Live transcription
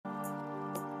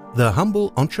The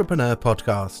Humble Entrepreneur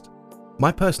Podcast, my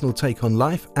personal take on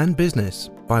life and business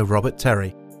by Robert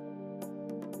Terry.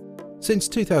 Since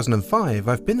 2005,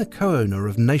 I've been the co-owner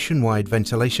of Nationwide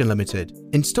Ventilation Limited,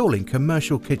 installing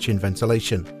commercial kitchen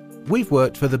ventilation. We've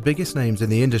worked for the biggest names in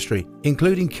the industry,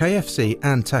 including KFC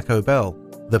and Taco Bell.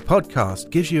 The podcast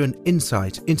gives you an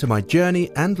insight into my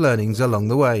journey and learnings along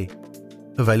the way.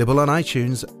 Available on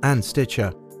iTunes and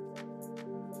Stitcher.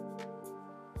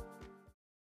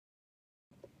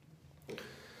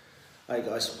 Hey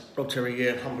guys, Rob Terry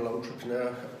here, Humble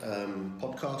Entrepreneur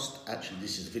podcast. Actually,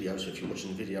 this is a video, so if you're watching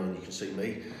the video and you can see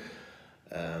me,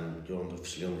 you're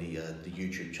obviously on the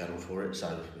YouTube channel for it,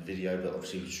 so video, but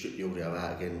obviously strip the audio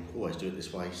out again, always do it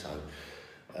this way, so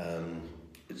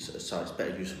it's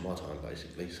better use of my time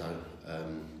basically, so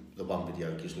the one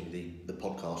video gives me the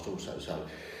podcast also, so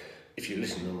if you're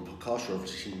listening on the podcast, you're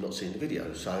obviously not seeing the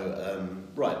video. So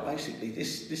right, basically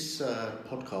this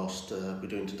podcast we're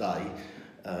doing today,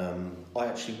 I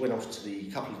actually went off to the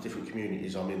couple of different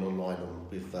communities I'm in online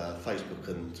with Facebook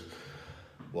and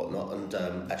whatnot,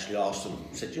 and actually asked them,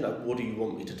 said, you know, what do you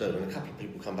want me to do? And a couple of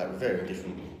people come back with very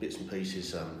different bits and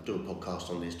pieces, do a podcast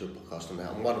on this, do a podcast on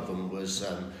that, and one of them was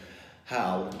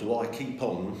how do I keep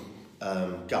on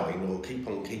going or keep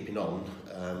on keeping on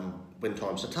when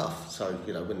times are tough, so,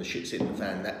 you know, when the shit's in the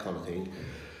fan, that kind of thing.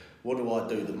 What do I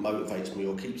do that motivates me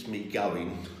or keeps me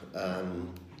going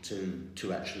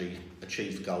to actually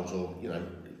achieve goals? Or, you know,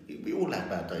 we all have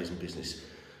bad days in business,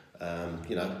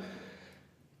 you know,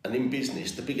 and in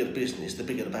business, the bigger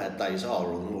the bad days are,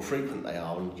 or the more frequent they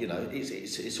are, and, you know,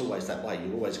 it's always that way.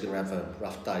 You're always going to have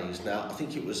rough days. Now, I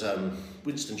think it was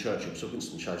Winston Churchill,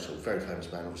 very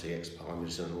famous man, obviously ex-Prime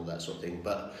Minister and all that sort of thing,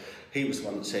 but he was the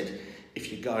one that said, if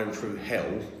you're going through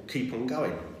hell, keep on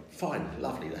going. Fine,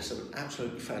 lovely, that's an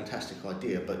absolutely fantastic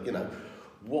idea, but, you know,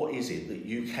 what is it that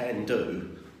you can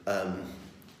do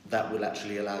that will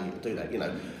actually allow you to do that? You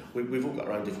know, we've all got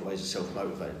our own different ways of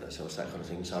self-motivating ourselves, that kind of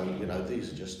thing. So, you know,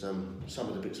 these are just some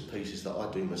of the bits and pieces that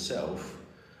I do myself,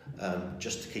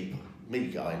 just to keep me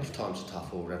going if times are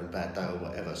tough or we're having a bad day or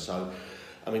whatever. So,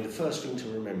 I mean, the first thing to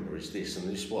remember is this, and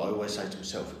this is what I always say to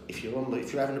myself: if you're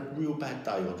having a real bad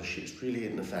day or the shit's really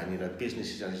in the fan, you know,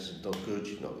 business is not good,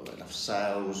 you've not got enough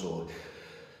sales, or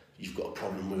you've got a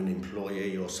problem with an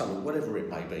employee or something, whatever it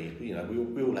may be. You know,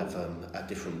 we all have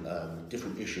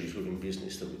different issues within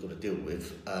business that we've got to deal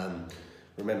with.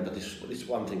 Remember, this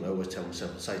one thing I always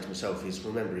say to myself is,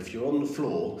 remember, if you're on the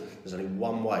floor, there's only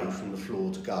one way from the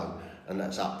floor to go, and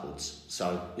that's upwards.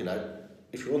 So, you know,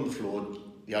 if you're on the floor,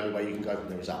 the only way you can go from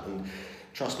there is up. And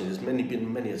trust me, there's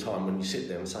been many a time when you sit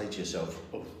there and say to yourself,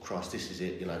 oh Christ, this is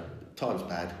it, you know, time's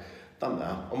bad, don't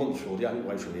matter, I'm on the floor, the only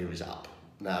way from here is up.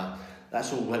 Now,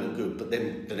 that's all well and good, but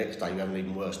then the next day you have an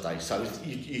even worse day. So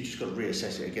you just got to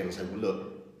reassess it again and say, well,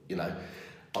 look, you know,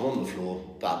 I'm on the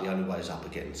floor, but the only way is up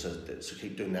again. So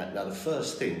keep doing that. Now, the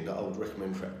first thing that I would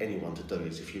recommend for anyone to do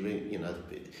is, if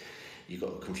you've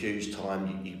got a confused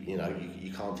time,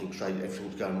 you can't think straight,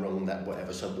 everything's going wrong, that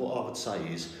whatever. So what I would say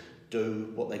is, do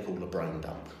what they call a brain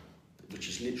dump, which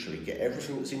is literally get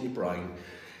everything that's in your brain,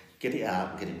 get it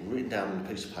out, get it written down on a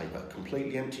piece of paper,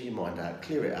 completely empty your mind out,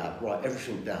 clear it out, write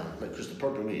everything down. Because the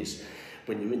problem is,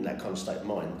 when you're in that kind of state of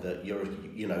mind, that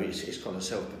it's kind of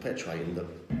self-perpetuating, that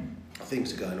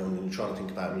things are going on and you're trying to think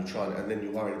about them, and then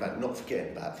you're worrying about not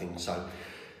forgetting about things. So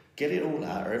get it all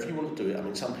out, however you want to do it. I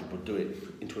mean, some people do it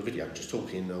into a video, just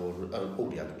talking, or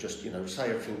audio, just, you know,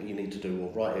 say everything that you need to do, or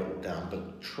write it all down,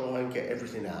 but try and get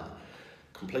everything out.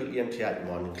 Completely empty out your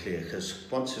mind and clear, because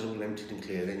once it's all emptied and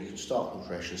clear, then you can start from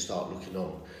fresh and start looking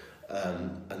on,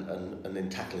 and then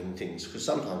tackling things. Because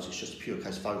sometimes it's just a pure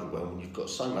case of overwhelm, and you've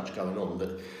got so much going on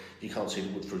that you can't see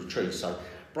the wood through the trees. So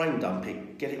brain dump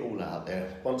it, get it all out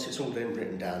there. Once it's all then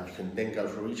written down, you can then go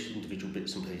through each individual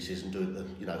bits and pieces and do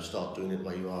it. Start doing it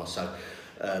where you are. So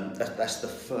that's the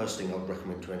first thing I'd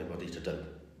recommend to anybody to do.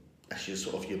 That's your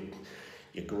sort of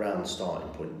your ground starting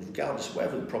point, regardless of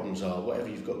whatever the problems are, whatever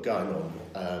you've got going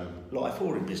on, life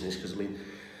or in business. Because I mean,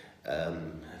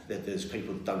 there's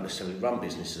people that don't necessarily run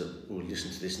businesses that will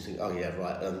listen to this and think, oh yeah,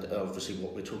 right, and obviously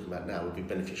what we're talking about now would be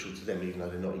beneficial to them, even though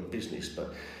they're not in business.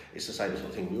 But it's the same sort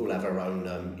of thing. We all have our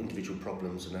own individual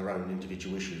problems and our own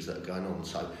individual issues that are going on.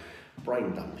 So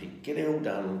brain dump it, get it all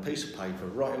down on a piece of paper,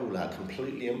 write it all out,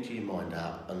 completely empty your mind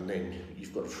out, and then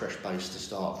you've got a fresh base to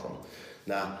start from.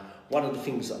 Now, one of the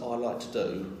things that I like to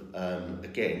do,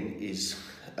 again, is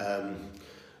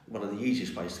one of the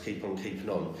easiest ways to keep on keeping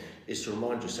on is to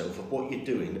remind yourself of what you're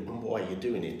doing and why you're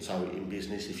doing it. So in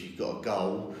business, if you've got a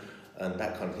goal and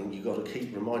that kind of thing, you've got to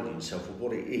keep reminding yourself of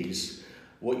what it is,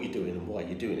 what you're doing and why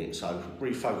you're doing it. So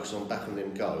refocus back on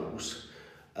them goals,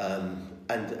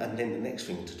 And then the next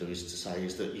thing to do is to say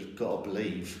is that you've got to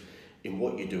believe in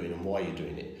what you're doing and why you're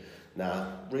doing it.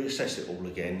 Now, reassess it all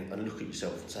again and look at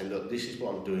yourself and say, look, this is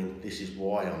what I'm doing, this is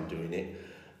why I'm doing it,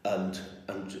 and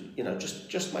you know,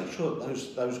 just make sure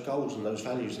that those goals and those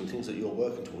values and things that you're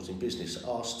working towards in business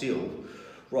are still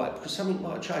right, because something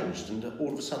might have changed and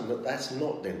all of a sudden that's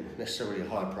not then necessarily a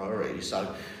high priority.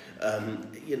 So,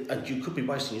 and you could be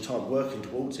wasting your time working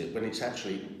towards it when it's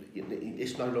actually,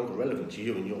 it's no longer relevant to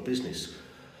you and your business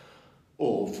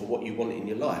or for what you want in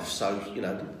your life. So, you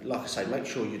know, like I say, make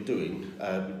sure you're doing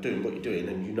what you're doing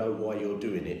and you know why you're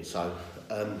doing it. So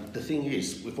the thing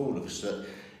is, with all of us, that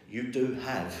you do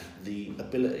have the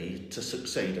ability to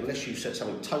succeed, unless you've set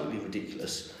something totally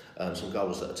ridiculous, some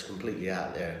goals that are completely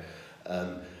out there.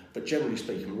 But generally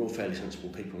speaking, we're all fairly sensible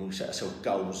people and we set ourselves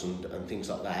goals and things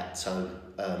like that. So,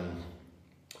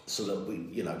 so that we,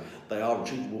 you know, they are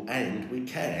achievable, and we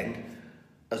can,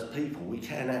 as people, we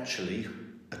can actually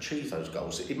achieve those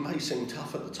goals. It may seem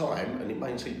tough at the time and it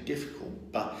may seem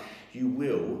difficult, but you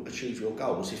will achieve your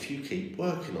goals if you keep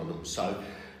working on them. So,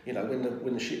 you know,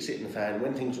 when the shit's hitting the fan,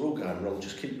 when things are all going wrong,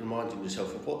 just keep reminding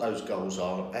yourself of what those goals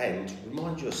are, and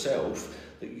remind yourself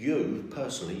that you,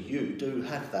 personally, you do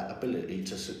have that ability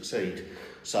to succeed.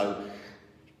 So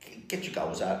get your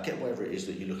goals out, get whatever it is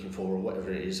that you're looking for or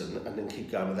whatever it is, and then keep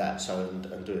going with that. So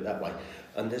and do it that way.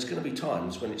 And there's going to be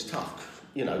times when it's tough.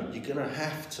 You know, you're going to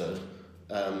have to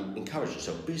encourage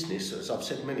yourself. Business, as I've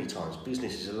said many times,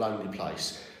 business is a lonely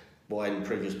place. Why in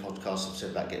previous podcasts I've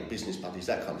said about getting business buddies,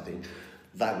 that kind of thing.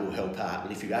 That will help out.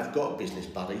 And if you have got a business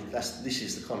buddy, this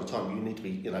is the kind of time you need to be,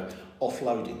 you know,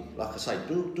 offloading. Like I say,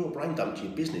 do a brain dump to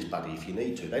your business buddy if you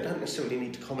need to. They don't necessarily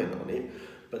need to comment on it,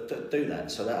 but do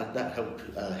that. So that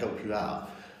help you out.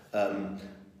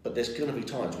 But there's going to be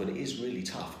times when it is really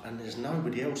tough and there's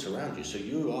nobody else around you. So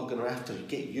you are going to have to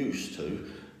get used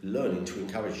to learning to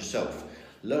encourage yourself,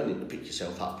 learning to pick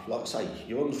yourself up. Like I say,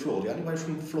 you're on the floor. The only way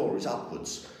from the floor is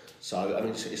upwards. So, I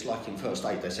mean, it's like in first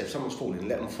aid, they say if someone's falling,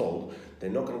 let them fall.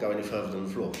 They're not going to go any further than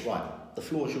the floor. Right, the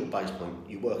floor is your base point.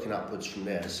 You're working upwards from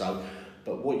there. So,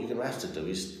 but what you're going to have to do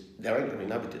is, there ain't going to be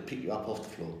nobody to pick you up off the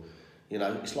floor. You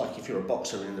know, it's like if you're a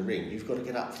boxer in the ring, you've got to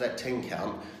get up for that 10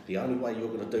 count. The only way you're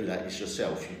going to do that is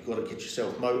yourself. You've got to get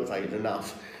yourself motivated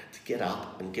enough to get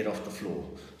up and get off the floor.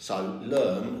 So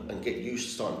learn and get used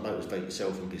to starting to motivate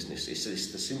yourself in business. It's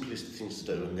the simplest of things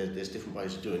to do, and there's different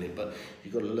ways of doing it, but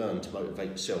you've got to learn to motivate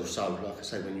yourself. So, like I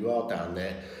say, when you are down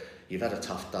there, you've had a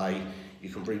tough day, you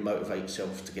can re-motivate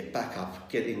yourself to get back up,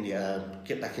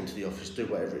 get back into the office, do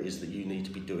whatever it is that you need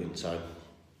to be doing. So,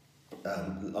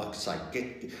 like I say,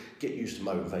 get used to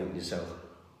motivating yourself.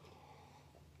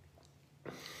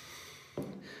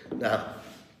 Now,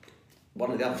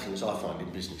 one of the other things I find in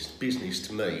business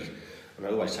to me, and I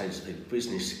always say this to people,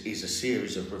 business is a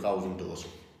series of revolving doors.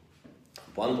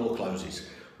 One door closes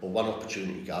or one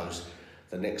opportunity goes,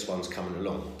 the next one's coming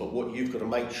along. But what you've got to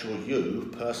make sure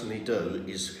you personally do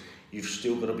is you've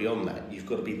still got to be on that. You've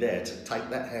got to be there to take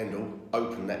that handle,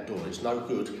 open that door. It's no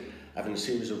good having a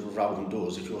series of revolving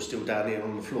doors if you're still down here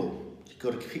on the floor. You've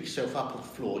got to pick yourself up off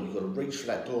the floor, you've got to reach for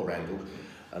that door handle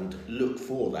and look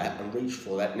for that and reach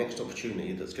for that next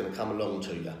opportunity that's going to come along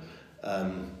to you.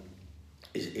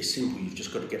 It's simple, you've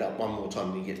just got to get up one more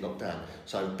time and you get knocked down.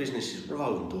 So business is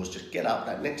revolving doors, just get up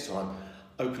that next time,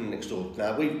 open the next door.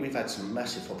 Now we've had some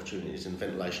massive opportunities in the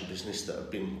ventilation business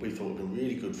that we thought have been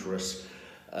really good for us.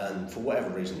 And for whatever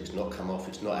reason it's not come off,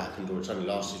 it's not happened, or it's only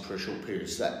lasted for a short period,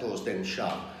 so that door's then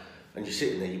shut. And you're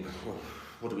sitting there,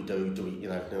 what do we do? Do we, you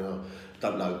know,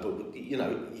 don't know, but you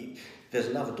know, there's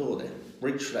another door there.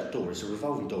 Reach for that door. It's a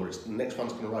revolving door. The next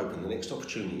one's going to open. The next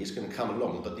opportunity is going to come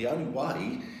along. But the only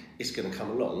way it's going to come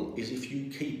along is if you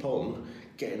keep on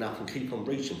getting up and keep on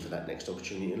reaching for that next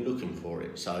opportunity and looking for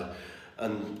it. So,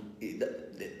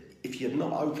 if you're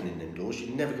not opening them doors,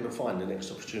 you're never going to find the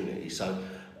next opportunity. So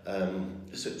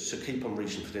keep on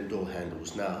reaching for them door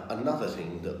handles. Now, another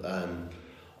thing that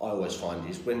I always find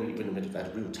is when you've had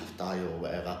a real tough day or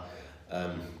whatever,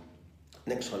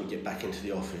 next time you get back into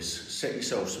the office, set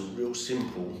yourself some real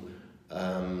simple,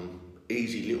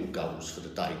 easy little goals for the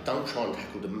day. Don't try and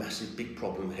tackle the massive big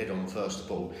problem head on first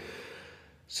of all.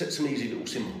 Set some easy little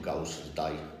simple goals for the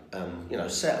day. You know,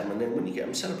 set them, and then when you get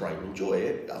them, celebrate them, enjoy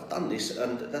it. I've done this,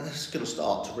 and that's going to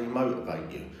start to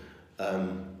re-motivate you.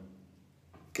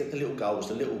 Get the little goals,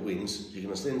 the little wins. You're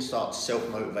going to then start to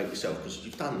self-motivate yourself because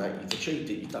you've done that, you've achieved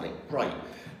it, you've done it. Great.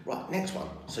 Right, next one.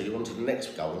 So you're on to the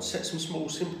next goal and set some small,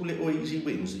 simple, little, easy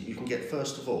wins that you can get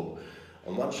first of all.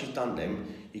 And once you've done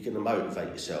them, you're going to motivate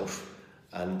yourself,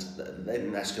 and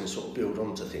then that's going to sort of build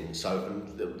onto things. So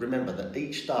and remember that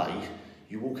each day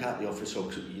you walk out the office, or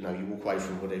you walk away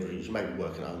from whatever it is, you may be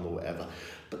working at home or whatever,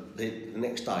 but the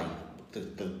next day,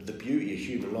 the beauty of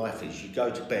human life is you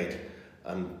go to bed,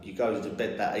 you go to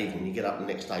bed that evening, you get up the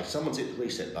next day, someone's hit the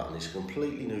reset button, it's a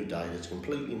completely new day, there's a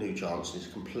completely new chance, there's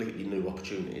completely new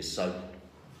opportunities. So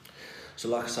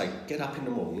like I say, get up in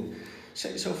the morning,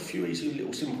 set yourself a few easy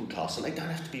little simple tasks, and they don't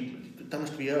have to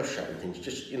be earth-shattering things,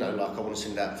 just, like I want to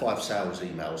send out 5 sales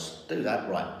emails, do that,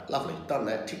 right, lovely, done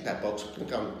that, tick that box, I'm going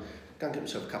to go and get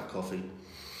myself a cup of coffee.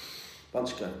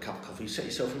 Once you get a cup of coffee, set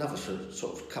yourself another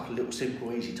sort of couple of little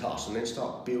simple easy tasks, and then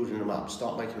start building them up,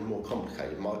 start making them more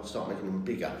complicated, start making them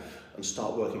bigger, and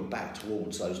start working back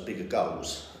towards those bigger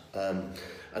goals. And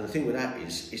the thing with that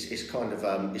is it's kind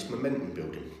of it's momentum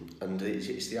building, and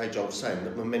it's the age-old saying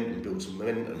that momentum builds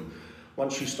momentum.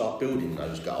 Once you start building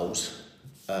those goals,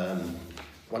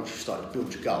 once you start to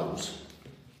build your goals,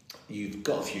 you've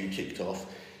got a few ticked off,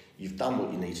 you've done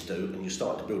what you need to do, and you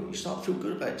start to build. You start to feel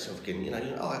good about yourself again.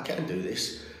 I can do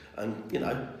this, and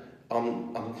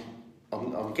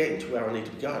I'm getting to where I need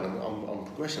to be going. I'm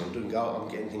progressing. I'm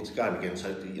getting things going again.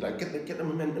 So get the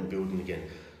momentum building again.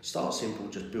 Start simple,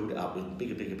 just build it up with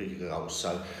bigger goals.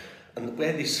 So, and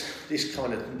where this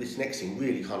next thing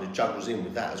really kind of juggles in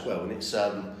with that as well, and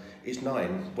it's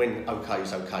knowing when okay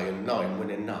is okay, and knowing when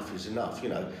enough is enough.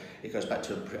 It goes back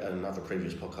to another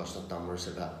previous podcast I've done where I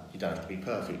said about you don't have to be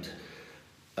perfect,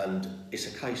 and it's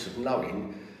a case of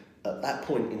knowing at that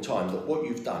point in time that what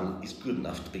you've done is good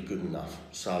enough to be good enough.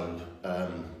 So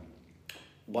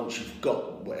once you've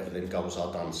got whatever them goals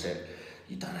are done set,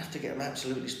 you don't have to get them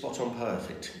absolutely spot on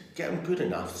perfect. Get them good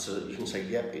enough so that you can say,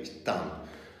 yep, it's done.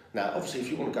 Now, obviously, if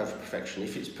you want to go for perfection,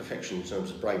 if it's perfection in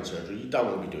terms of brain surgery, you don't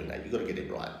want to be doing that. You've got to get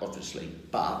it right, obviously.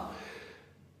 But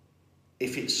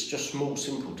if it's just small,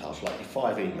 simple tasks, like your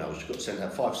 5 emails, you've got to send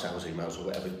out 5 sales emails or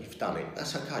whatever, you've done it.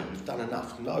 That's okay, you've done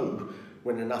enough. Know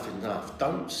when enough is enough.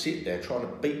 Don't sit there trying to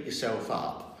beat yourself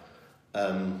up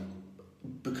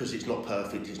because it's not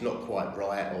perfect, it's not quite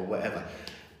right or whatever.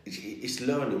 It's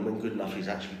learning when good enough is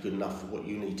actually good enough for what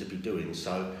you need to be doing.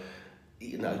 So,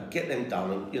 get them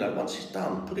done, and once it's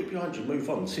done, put it behind you, move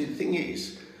on. See, the thing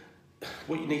is,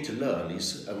 what you need to learn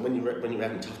is, and when you're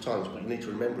having tough times, what you need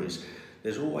to remember is,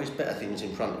 there's always better things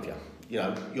in front of you.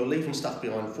 You're leaving stuff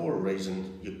behind for a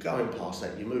reason. You're going past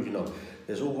that. You're moving on.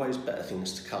 There's always better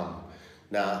things to come.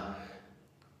 Now,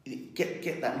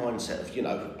 get that mindset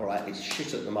of all right, it's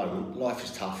shit at the moment. Life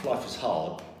is tough. Life is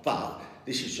hard, but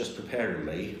this is just preparing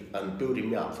me and building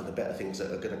me up for the better things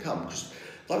that are going to come. Because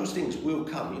those things will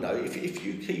come. If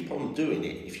you keep on doing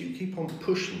it, if you keep on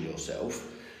pushing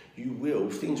yourself,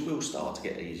 things will start to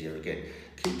get easier again.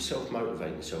 Keep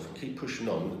self-motivating yourself and keep pushing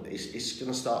on. It's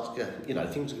going to start to get,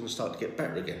 things are going to start to get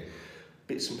better again.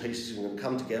 Bits and pieces are going to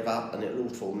come together, and it'll all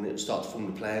form, and it'll start to form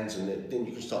the plans, and then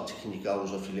you can start ticking your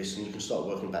goals off your list, and you can start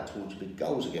working back towards your big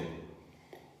goals again.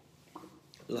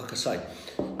 Like I say,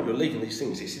 you're leaving these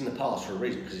things, it's in the past for a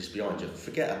reason, because it's behind you.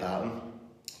 Forget about them.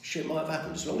 Shit might have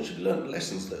happened. As long as you've learned the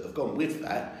lessons that have gone with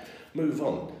that, move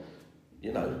on.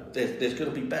 There's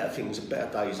going to be better things and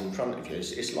better days in front of you.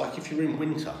 It's like if you're in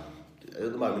winter.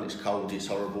 At the moment it's cold, it's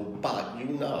horrible, but you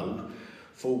know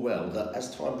full well that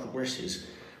as time progresses,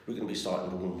 we're going to be starting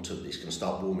to it's going to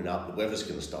start warming up, the weather's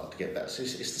going to start to get better. So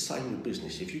it's the same with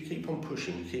business. If you keep on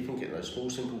pushing, you keep on getting those small,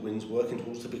 simple wins, working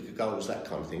towards the bigger goals, that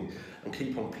kind of thing, and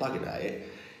keep on plugging at it,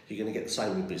 you're going to get the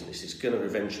same with business. It's going to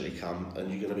eventually come,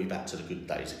 and you're going to be back to the good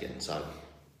days again. So,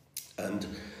 and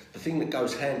the thing that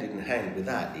goes hand in hand with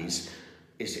that is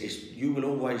you will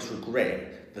always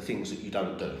regret the things that you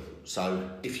don't do. So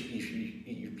if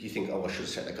you think, I should have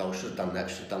set a goal, should have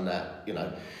done that,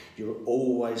 you're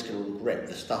always going to regret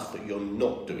the stuff that you're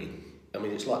not doing. I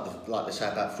mean, it's like they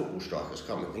say about football strikers.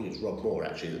 I think it's Rob Moore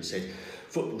actually that said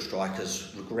football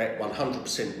strikers regret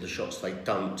 100% of the shots they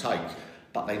don't take,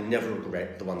 but they never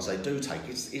regret the ones they do take.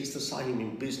 It's the same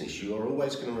in business. You are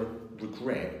always going to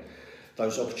regret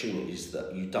those opportunities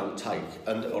that you don't take.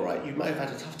 And all right, you may have had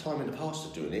a tough time in the past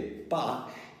of doing it, but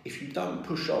if you don't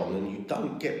push on and you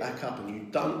don't get back up and you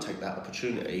don't take that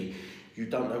opportunity, you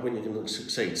don't know when you're going to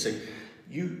succeed. See,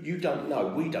 you don't know,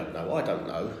 we don't know, I don't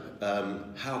know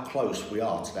how close we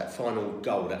are to that final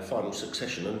goal, that final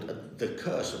succession. And the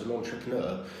curse of an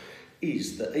entrepreneur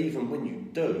is that even when you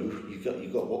do, you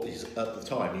got what is at the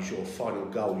time is your final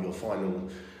goal, your final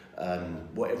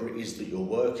whatever it is that you're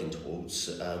working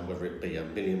towards, whether it be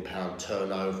 £1 million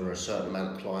turnover, a certain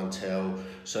amount of clientele,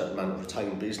 a certain amount of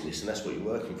retained business, and that's what you're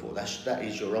working for. That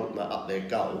is your ultimate up there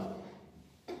goal.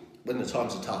 When the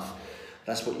times are tough,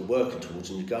 that's what you're working towards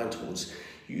and you're going towards.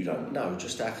 You don't know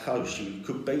just how close you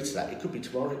could be to that. It could be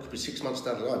tomorrow, it could be 6 months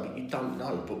down the line, but you don't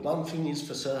know. But one thing is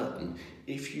for certain,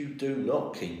 if you do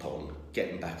not keep on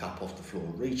getting back up off the floor,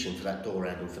 reaching for that door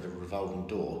handle for the revolving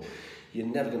door, you're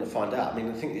never going to find out. I mean,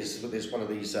 I think there's one of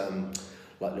these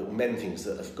like little men things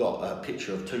that have got a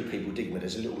picture of two people digging, but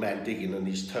there's a little man digging and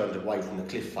he's turned away from the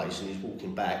cliff face and he's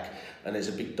walking back, and there's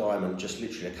a big diamond just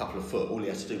literally a couple of foot. All he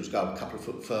has to do is go a couple of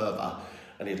foot further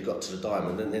and he'd got to the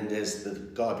diamond. And then there's the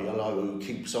guy below who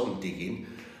keeps on digging,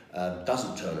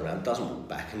 doesn't turn around, doesn't walk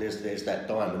back, and there's that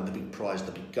diamond, the big prize,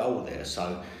 the big goal there.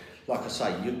 So like I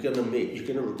say, you're going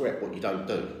to regret what you don't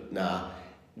do. Now,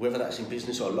 whether that's in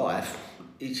business or life,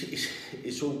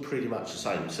 it's all pretty much the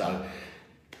same. So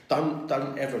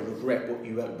don't ever regret what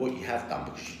you have done,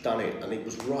 because you've done it and it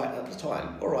was right at the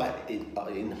time. All right,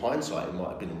 in hindsight, it might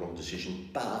have been the wrong decision,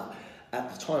 but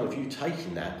at the time of you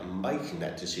taking that and making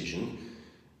that decision,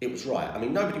 it was right. I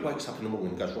mean, nobody wakes up in the morning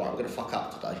and goes, right, I'm going to fuck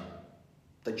up today.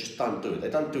 They just don't do it. They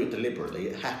don't do it deliberately.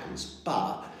 It happens.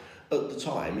 But at the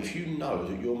time, if you know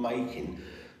that you're making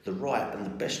the right and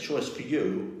the best choice for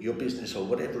you, your business or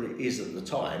whatever it is at the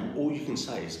time, all you can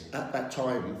say is, at that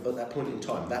time, at that point in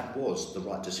time, that was the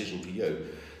right decision for you.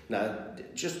 Now,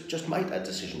 just make that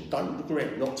decision. Don't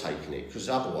regret not taking it, because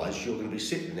otherwise you're going to be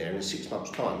sitting there in 6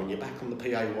 months' time when you're back on the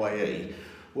PAYE,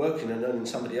 working and earning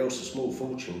somebody else a small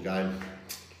fortune, going,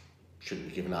 shouldn't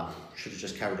have given up, should have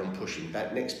just carried on pushing.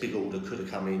 That next big order could have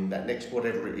come in, that next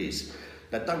whatever it is.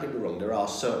 Now, don't get me wrong, there are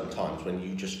certain times when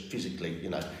you just physically,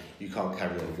 you can't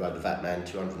carry on. You owe the VAT man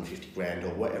 250 grand or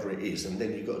whatever it is, and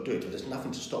then you've got to do it. But there's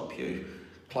nothing to stop you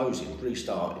closing,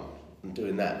 restarting, and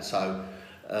doing that. So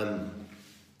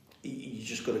you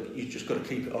just got to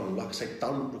keep it on. Like I say,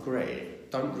 don't regret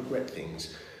it. Don't regret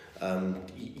things.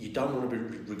 You don't want to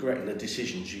be regretting the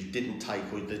decisions you didn't take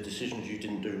or the decisions you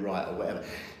didn't do right or whatever.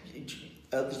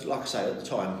 Like I say, at the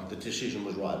time, the decision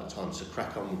was right at the time, so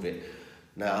crack on with it.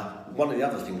 Now, one of the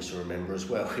other things to remember as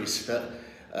well is that,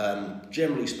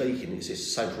 generally speaking, it's the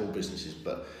same for all businesses,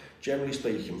 but generally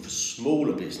speaking, for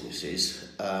smaller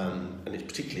businesses, and it's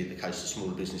particularly the case of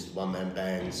smaller business, the one-man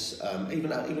bands,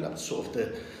 even up to sort of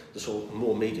the sort of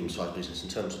more medium-sized business in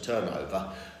terms of turnover,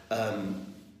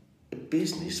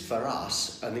 business for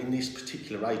us, and in this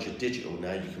particular age of digital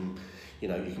now, you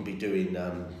can be doing,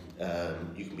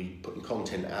 you can be putting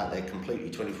content out there completely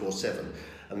 24/7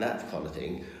 and that kind of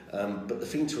thing. But the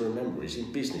thing to remember is,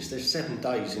 in business, there's 7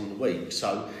 days in the week.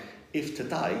 So if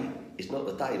today is not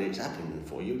the day that it's happening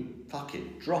for you, fuck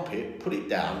it, drop it, put it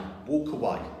down, walk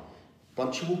away.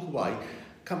 Once you walk away,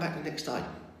 come back the next day.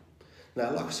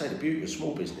 Now, like I say, the beauty of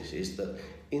small business is that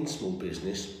in small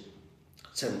business,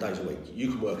 7 days a week,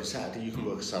 you can work a Saturday, you can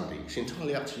work a Sunday. It's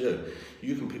entirely up to you.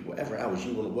 You can pick whatever hours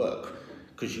you want to work,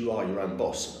 because you are your own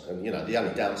boss. And the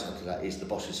only downside to that is the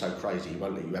boss is so crazy he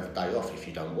won't let you have a day off if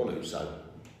you don't want to. So,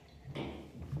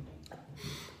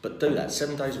 but do that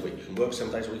 7 days a week. You can work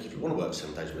 7 days a week if you want to work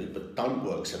 7 days a week, but don't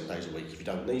work 7 days a week if you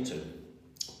don't need to.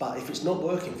 But if it's not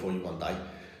working for you one day,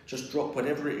 just drop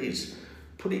whatever it is,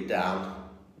 put it down,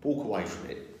 walk away from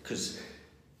it. Because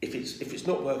if it's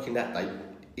not working that day,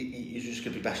 you're just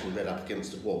going to be bashing your head up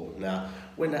against the wall. Now,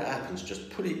 when that happens, just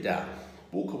put it down,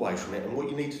 walk away from it, and what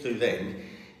you need to do then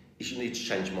is you need to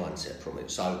change your mindset from it.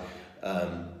 So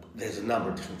there's a number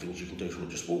of different things you can do from it.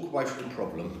 Just walk away from the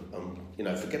problem,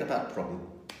 forget about the problem.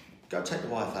 Go take the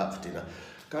wife out for dinner,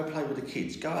 go play with the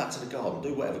kids, go out to the garden,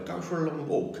 do whatever, go for a long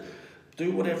walk.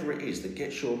 Do whatever it is that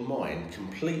gets your mind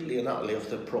completely and utterly off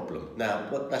the problem. Now,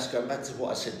 that's going back to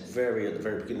what I said at the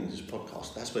very beginning of this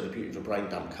podcast. That's where the beauty of a brain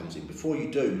dump comes in. Before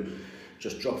you do,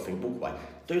 just drop things, walk away.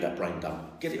 Do that brain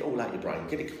dump. Get it all out your brain.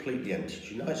 Get it completely emptied.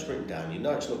 You know it's written down. You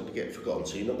know it's not going to get forgotten.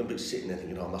 So you're not going to be sitting there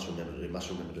thinking, I must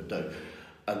remember to do.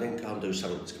 And then go and do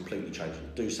something that's completely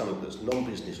changing. Do something that's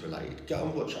non-business related. Go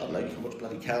and watch, I don't know, you can watch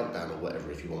bloody Countdown or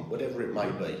whatever if you want, whatever it may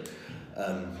be.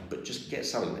 But just get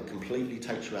something that completely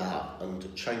takes you out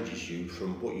and changes you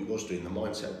from what you was doing, the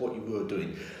mindset of what you were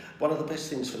doing. One of the best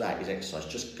things for that is exercise.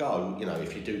 Just go,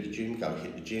 if you do the gym, go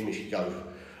hit the gym. If you go,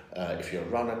 if you're a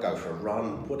runner, go for a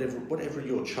run, whatever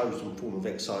your chosen form of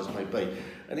exercise may be.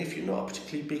 And if you're not a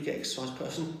particularly big exercise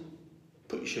person,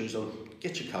 put your shoes on,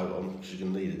 get your coat on, because you're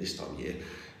going to need it this time of year,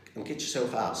 and get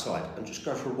yourself outside and just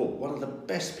go for a walk. One of the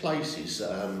best places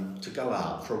to go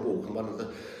out for a walk, and one of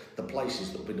the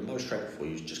places that will be the most strength for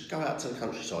you, is just go out to the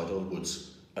countryside or the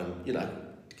woods and,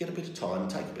 get a bit of time,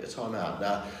 take a bit of time out.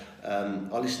 Now,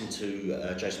 I listened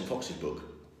to Jason Fox's book.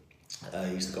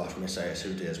 He's the guy from SAS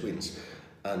Who Dares Wins.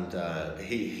 And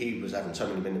he was having so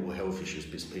many mental health issues,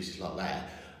 bits and pieces like that.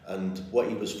 And what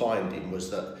he was finding was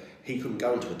that he couldn't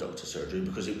go into a doctor's surgery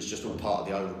because it was just all part of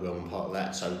the overwhelm, part of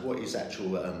that. So what his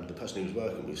actual, the person he was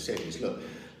working with said is, look,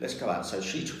 let's go out. So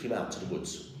she took him out to the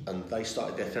woods and they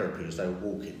started their therapy as they were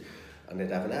walking. and they'd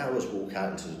have an hour's walk out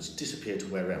and to disappear to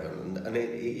wherever, and it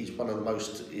is one of the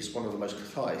most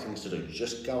cathartic things to do.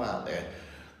 Just go out there,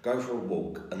 go for a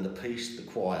walk, and the peace, the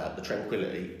quiet, the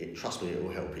tranquility, trust me, it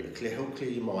will help you. It'll help clear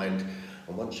your mind,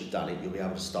 and once you've done it, you'll be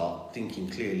able to start thinking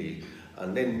clearly.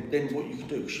 And then what you can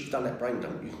do, because you've done that brain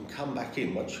dump, you can come back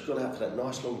in once you've gone out for that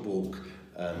nice long walk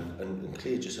and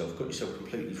cleared yourself, got yourself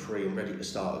completely free and ready to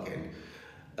start again.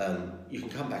 You can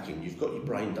come back in, you've got your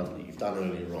brain dump that you've done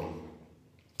earlier on,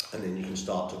 and then you can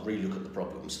start to relook at the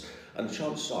problems. And the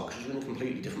chances are, because you're in a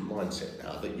completely different mindset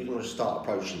now, that you're going to start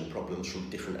approaching the problems from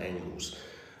different angles,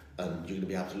 and you're going to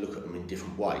be able to look at them in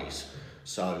different ways.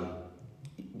 So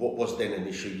what was then an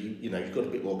issue, you've got a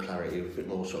bit more clarity, a bit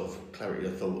more sort of clarity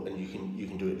of thought, and you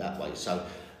can do it that way. So,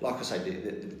 like I say,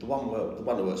 the one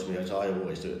that works for me is I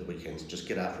always do it at the weekends. Just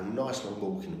get out for a nice long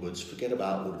walk in the woods. Forget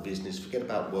about all the business. Forget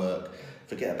about work.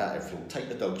 Forget about everything. Take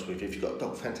the dogs with you. If you've got a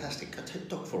dog, fantastic. Go take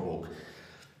the dog for a walk,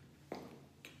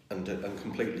 and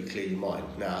completely clear your mind.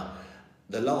 Now,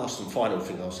 the last and final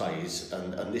thing I'll say is,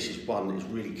 and this is one that is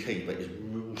really key, but is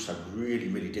also really,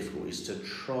 really difficult, is to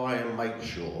try and make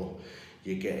sure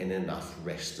you're getting enough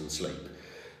rest and sleep.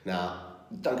 Now,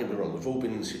 don't get me wrong, we've all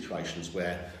been in situations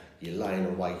where you're laying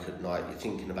awake at night, you're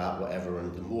thinking about whatever,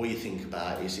 and the more you think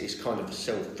about it, it's kind of a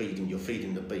self-feeding, you're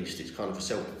feeding the beast, it's kind of a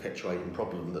self-perpetuating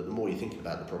problem, that the more you think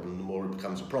about the problem, the more it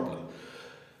becomes a problem.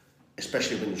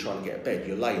 Especially when you're trying to get to bed,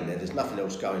 you're laying there, there's nothing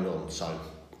else going on. So,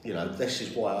 this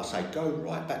is why I say go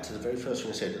right back to the very first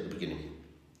thing I said at the beginning.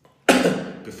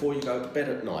 Before you go to bed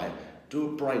at night, do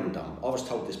a brain dump. I was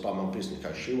told this by my business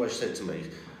coach. She always said to me,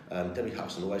 Debbie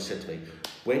Hudson always said to me,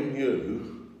 when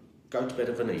you go to bed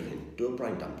of an evening, do a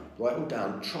brain dump. Write it all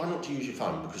down. Try not to use your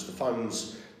phone, because the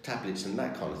phones, tablets, and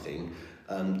that kind of thing,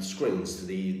 the screens,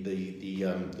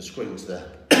 the screens,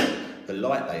 the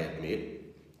light they emit,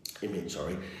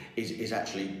 is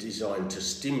actually designed to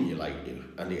stimulate you,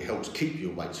 and it helps keep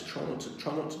you awake. So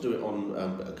try not to do it on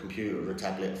a computer or a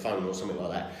tablet, a phone, or something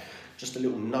like that. Just a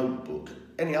little notebook.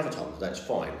 Any other time, that's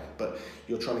fine, but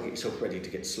you're trying to get yourself ready to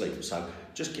get to sleep. So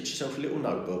just get yourself a little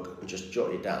notebook and just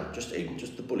jot it down. Just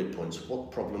the bullet points of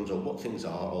what problems or what things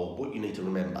are or what you need to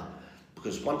remember.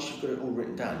 Because once you've got it all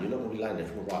written down, you're not going to be laying there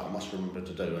thinking, right, I must remember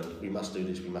to do, and we must do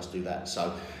this, we must do that.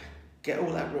 So get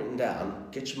all that written down,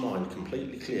 get your mind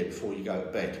completely clear before you go to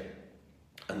bed,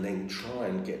 and then try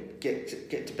and get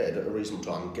to bed at a reasonable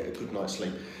time and get a good night's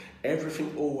sleep.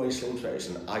 Everything always seems better. It's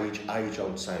an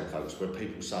age-old saying, folks, where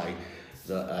people say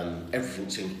that everything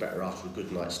seems better after a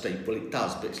good night's sleep. Well, it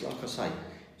does, but it's like I say,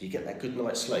 you get that good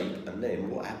night's sleep, and then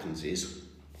what happens is,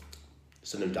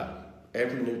 it's a new day.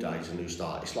 Every new day is a new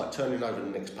start. It's like turning over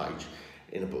the next page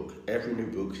in a book. Every new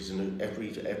book is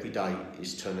every day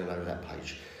is turning over that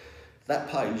page. That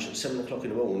page at 7 o'clock in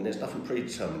the morning, there's nothing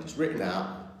predetermined. It's written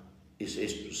out.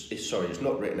 It's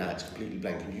not written out, it's completely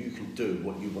blank, and you can do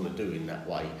what you want to do in that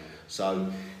way.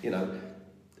 So,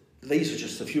 these are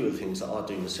just a few of the things that I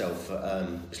do myself.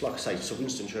 It's like I say, so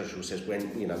Winston Churchill says,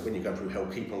 when you go through hell,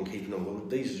 keep on keeping on. Well,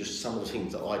 these are just some of the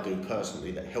things that I do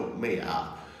personally that help me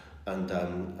out and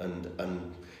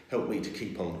help me to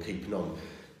keep on keeping on.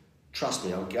 Trust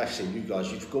me, I'm guessing you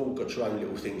guys, you've all got your own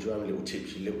little things, your own little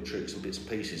tips, your little tricks and bits and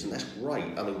pieces, and that's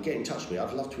great. I mean, get in touch with me.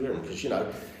 I'd love to hear them, because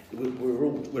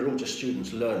we're all just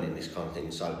students learning this kind of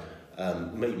thing. So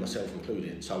me, myself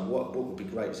included. So what would be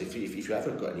great is if you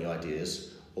haven't got any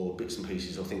ideas or bits and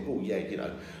pieces, or think, oh yeah,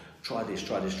 try this,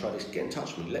 get in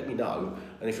touch with me, let me know.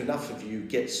 And if enough of you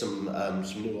get some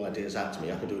new ideas out to me,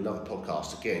 I can do another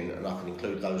podcast again, and I can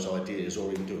include those ideas,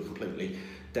 or even do a completely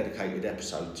dedicated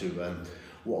episode to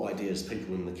what ideas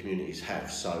people in the communities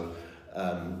have. So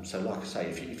like I say,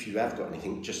 if you have got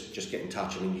anything, just get in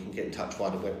touch. I mean, you can get in touch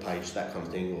via the webpage, that kind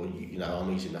of thing, or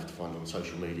I'm easy enough to find on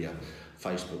social media,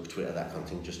 Facebook, Twitter, that kind of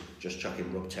thing. Just chuck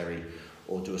in Rob Terry,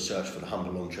 or do a search for The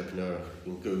Humble Entrepreneur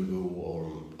in Google or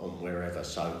on wherever.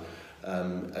 So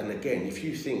and again, if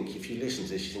you listen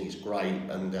to this, you think it's great,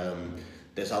 and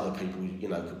there's other people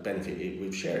could benefit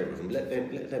with, share it with them. Let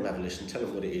them have a listen. Tell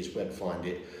them what it is, where to find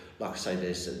it. Like I say,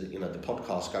 there's the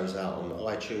podcast goes out on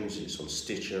iTunes, it's on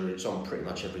Stitcher, it's on pretty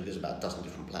much there's about a dozen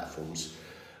different platforms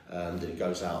that it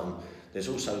goes out on. There's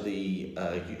also the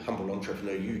Humble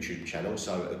Entrepreneur YouTube channel.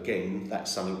 So again,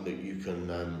 that's something that you can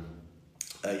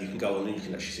go on and you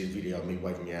can actually see a video of me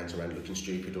waving my hands around looking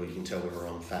stupid, or you can tell whether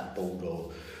I'm fat, bald,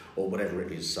 or whatever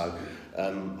it is. So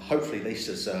hopefully this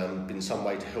has been some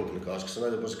way to helping the guys, because I know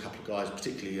there was a couple of guys,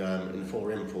 particularly in the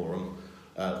 4M forum,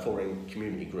 4M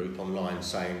community group online,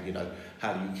 saying,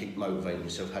 how do you keep motivating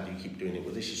yourself, how do you keep doing it?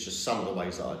 Well, this is just some of the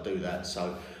ways that I do that.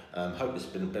 So hope this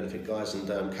has been a benefit, guys, and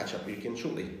catch up with you again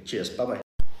shortly. Cheers, bye-bye.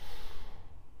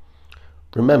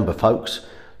 Remember, folks,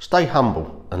 Stay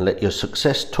humble and let your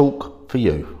success talk for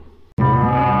you.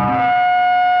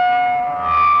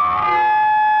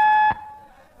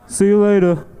 See you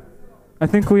later. I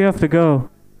think we have to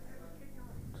go.